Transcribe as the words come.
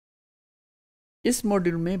इस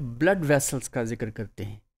मॉड्यूल में blood vessels का जिक्र करते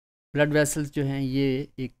हैं। ब्लड वेसल्स जो हैं ये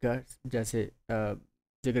एक जैसे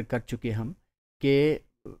जिक्र कर चुके हम कि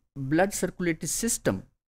ब्लड सर्कुलेटरी सिस्टम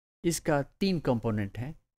इसका 3 कंपोनेंट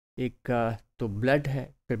है। एक तो ब्लड है,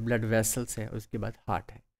 फिर ब्लड वेसल्स है, उसके बाद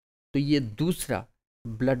हार्ट है। तो ये दूसरा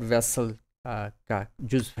ब्लड वेसल का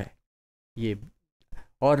जुज़्व है ये।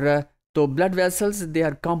 और तो blood vessels they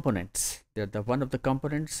are components, they are the one of the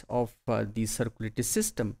components of the circulatory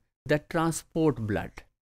system that transport blood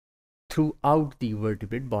through out the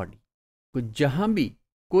vertebrate body. तो जहाँ भी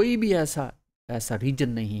कोई भी ऐसा रीजन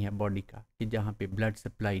नहीं है बॉडी का कि जहाँ पे ब्लड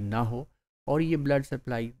सप्लाई ना हो, और ये blood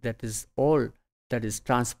supply that is all that is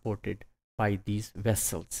transported by these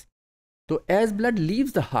vessels. तो as blood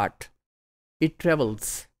leaves the heart it travels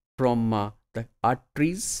from the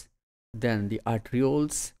arteries, then the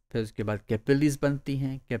arterioles, फिर उसके बाद कैपिलरीज बनती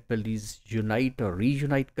हैं, कैपिलरीज यूनाइट और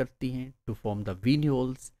रीयूनाइट करती हैं to form the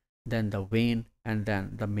venules, then the when and then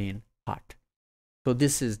the main heart. तो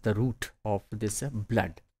this is the root of this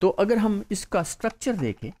blood. तो अगर हम इसका स्ट्रक्चर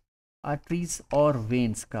देखें आर्टरीज और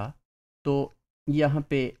वेन्स का, तो यहाँ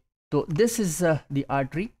पे तो दिस इज द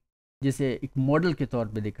आर्टरी जिसे एक मॉडल के तौर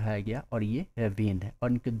पे दिखाया गया, और ये वेन है,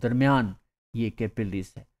 और इनके दरमियान ये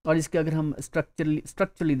कैपिलरीज है। और इसके अगर हम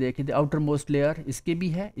स्ट्रक्चरली देखें तो आउटर मोस्ट लेयर इसके भी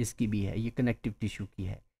है, इसकी भी है, ये कनेक्टिव टिश्यू की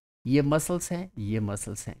है, ये मसल्स हैं, ये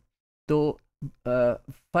मसल्स हैं। तो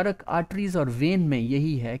फ़र्क आर्टरीज और वेन में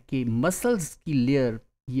यही है कि मसल्स की लेयर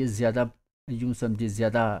ये ज़्यादा, यूँ समझिए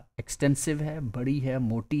ज़्यादा एक्सटेंसिव है, बड़ी है,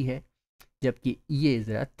 मोटी है, जबकि ये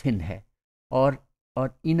ज़रा थिन है। और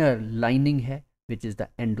इनर लाइनिंग है which is the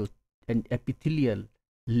epithelial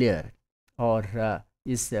layer. और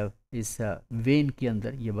इस वेन के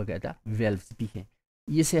अंदर ये वगैरह वेल्व्स भी हैं।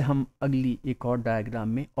 इसे हम अगली एक और डायग्राम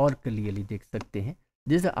में और क्लियरली देख सकते हैं।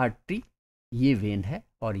 दिस आर्टरी, ये वेन है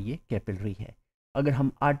और ये कैपिलरी है। अगर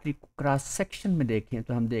हम आर्टरी को क्रॉस सेक्शन में देखें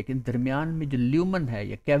तो हम देखें दरमियान में जो ल्यूमन है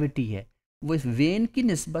या कैविटी है वो इस वेन की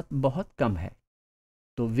निस्बत बहुत कम है।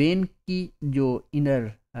 तो वेन की जो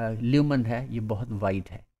इनर ल्यूमन है ये बहुत वाइड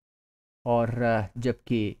है, और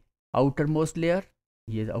जबकि आउटर मोस्ट लेयर,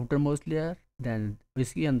 ये आउटर मोस्ट लेयर, दैन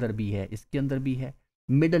इसके अंदर भी है, इसके अंदर भी है,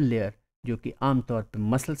 मिडल लेयर जो कि आमतौर पे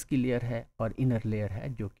मसल्स की लेयर है, और इनर लेयर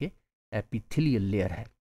है जो कि एपिथेलियल लेयर है।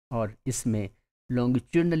 और इसमें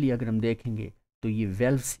लॉन्गिट्यूडनली अगर हम देखेंगे तो ये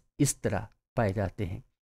वेल्व्स इस तरह पाए जाते हैं।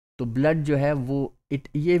 तो ब्लड जो है वो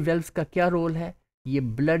ये वेल्व्स का क्या रोल है, ये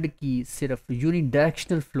ब्लड की सिर्फ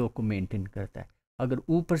यूनिडायरेक्शनल फ्लो को मेंटेन करता है। अगर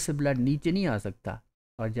ऊपर से ब्लड नीचे नहीं आ सकता,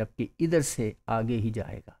 और जबकि इधर से आगे ही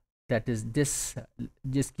जाएगा, दैट इज दिस,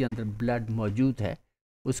 जिसके अंदर ब्लड मौजूद है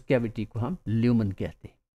उस कैविटी को हम ल्यूमन कहते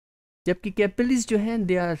हैं। जबकि कैपिलरीज जो हैं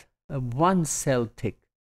दे आर 1 सेल थिक,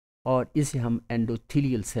 और इसे हम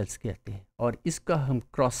एंडोथेलियल सेल्स कहते हैं। और इसका हम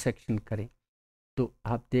क्रॉस सेक्शन करें तो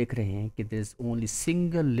आप देख रहे हैं कि there is only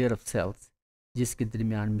single layer of sales जिसके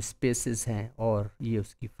दरमियान में स्पेसेस हैं, और ये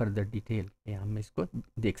उसकी फर्दर डिटेल में हम इसको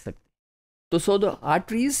देख सकते हैं। तो so the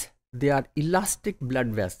arteries they are elastic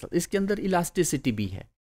blood vessel, इसके अंदर इलास्टिसिटी भी है।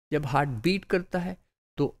 जब हार्ट बीट करता है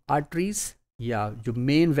तो आर्टरीज या जो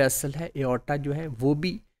मेन वेसल है एओर्टा जो है वो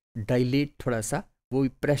भी डायलेट थोड़ा सा, वो भी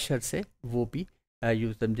प्रेशर से, वो भी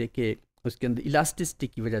यूँ समझे कि उसके अंदर इलास्टिसिटी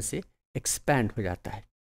की वजह से एक्सपैंड हो जाता है,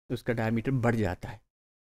 उसका डायमीटर बढ़ जाता है।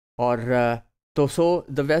 और तो so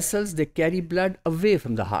the vessels they carry blood away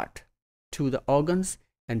from the heart to the organs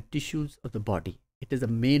and tissues of the body. It is a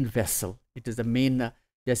main vessel, it is a main,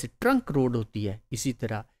 जैसे ट्रंक रोड होती है इसी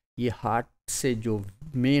तरह ये हार्ट से जो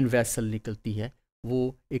मेन वेसल निकलती है वो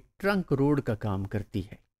एक ट्रंक रोड का काम करती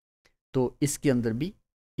है। तो इसके अंदर भी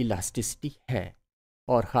इलास्टिसिटी है,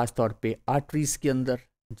 और ख़ास तौर पे आर्टरीज़ के अंदर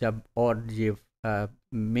जब, और ये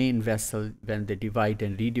main vessel when they divide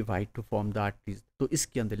and redivide to form the arteries, तो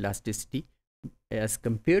इसके अंदर elasticity as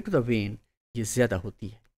compare to the when ये ज़्यादा होती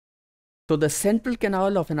है। तो the central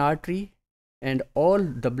canal of N artery and all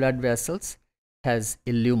the blood vessels has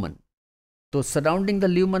a lumen. So surrounding the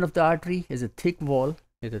lumen of the artery is a thick wall,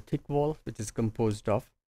 which is composed of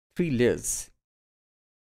 3 layers.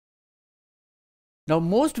 Now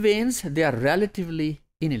most veins they are relatively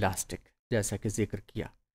inelastic, जैसा कि जिक्र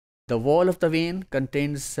किया। The wall of the vein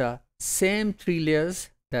contains same 3 layers,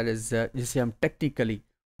 that is जिसे हम technically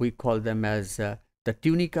we call them as the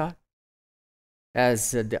tunica,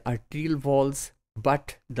 as the arterial walls,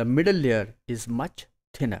 but the middle layer is much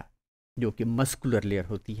thinner, जो कि muscular layer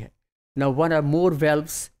होती है। Now one or more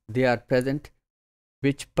valves they are present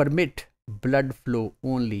which permit blood flow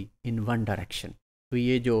only in one direction. तो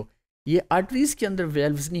ये arteries के अंदर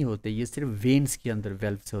valves नहीं होते, ये सिर्फ वेन्स के अंदर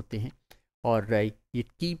वेल्व्स होते हैं, और it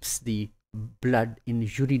keeps the blood in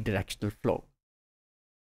unidirectional flow.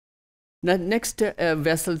 Next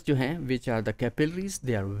vessels जो हैं which are the capillaries,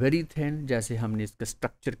 they are very thin. जैसे हमने इसका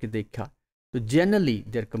स्ट्रक्चर के देखा तो generally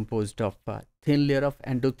they are composed of thin layer of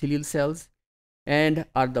endothelial cells and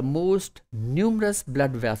are the most numerous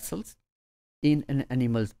blood vessels in an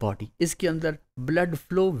animals body. इसके अंदर ब्लड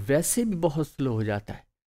फ्लो वैसे भी बहुत स्लो हो जाता है,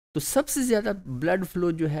 तो सबसे ज़्यादा ब्लड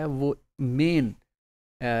फ्लो जो है वो मेन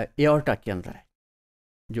एओर्टा के अंदर है,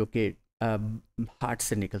 जो कि हार्ट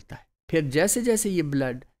से निकलता है। फिर जैसे जैसे ये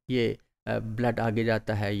ब्लड आगे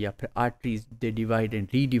जाता है या फिर arteries they divide and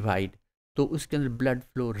redivide, तो उसके अंदर ब्लड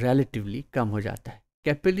फ्लो रिलेटिवली कम हो जाता है।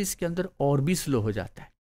 कैपिलरीज के अंदर और भी स्लो हो जाता है,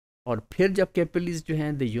 और फिर जब कैपिलरीज जो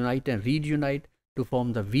हैं दे unite and reunite to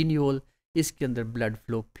form the वीन्यूल, इसके अंदर ब्लड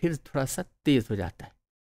फ्लो फिर थोड़ा सा तेज़ हो जाता है।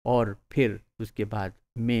 और फिर उसके बाद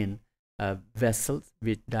main vessels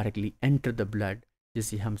which directly enter the blood,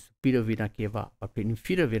 जैसे हम सुपीरियर वेना केवा और फिर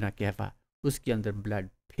इंफीरियर वेना केवा, उसके अंदर ब्लड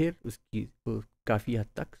फिर उसकी काफ़ी हद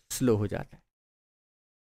तक स्लो हो जाता है।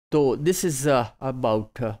 तो this is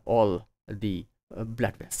about all the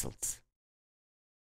blood vessels.